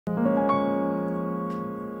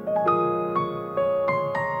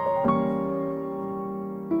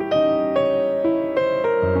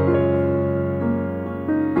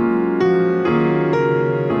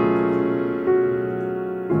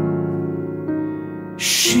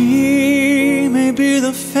She may be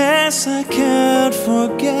the face I can't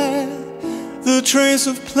forget, the trace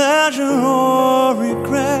of pleasure or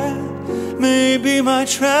regret, may be my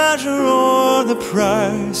treasure or the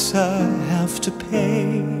price I have to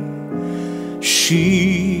pay.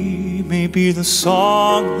 She may be the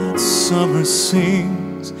song that summer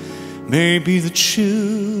sings, may be the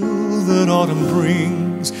chill that autumn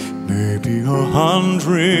brings, may be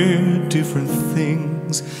 100 different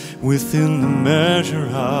things within the measure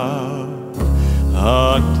of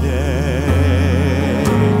a day.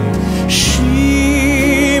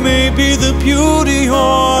 She may be the beauty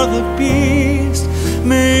or the beast,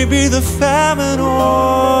 may be the famine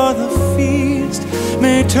or the feast,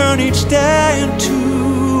 may turn each day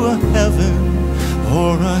into a heaven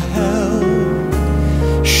or a hell.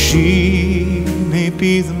 She may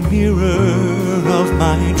be the mirror of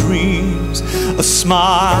my dreams, a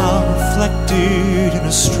smile reflected in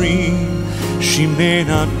a stream. She may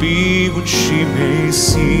not be what she may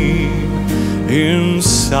seem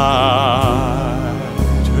inside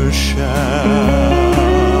her shell.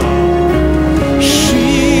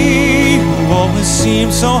 She who always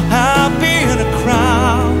seems so happy in a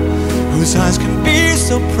crowd, whose eyes can be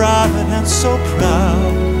so private and so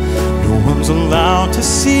proud, no one's allowed to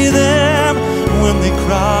see them when they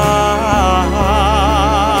cry.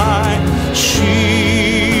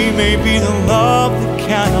 She may be the love that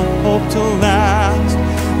cannot hope to last,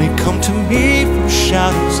 may come to me from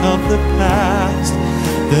shadows of the past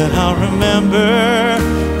that I'll remember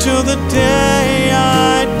till the day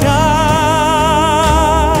I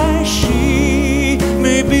die. She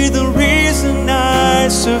may be the reason I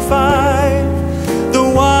survive, the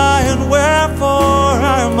why and wherefore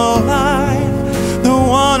I'm alive, the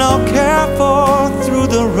one I'll care for through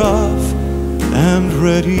the rough and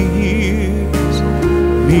ready years.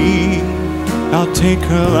 Me, I'll take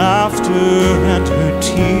her laughter and her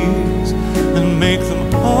tears and make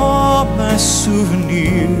them all my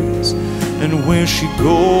souvenirs. And where she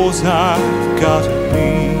goes, I've gotta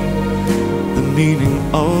be. The meaning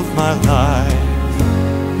of my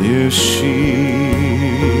life is she.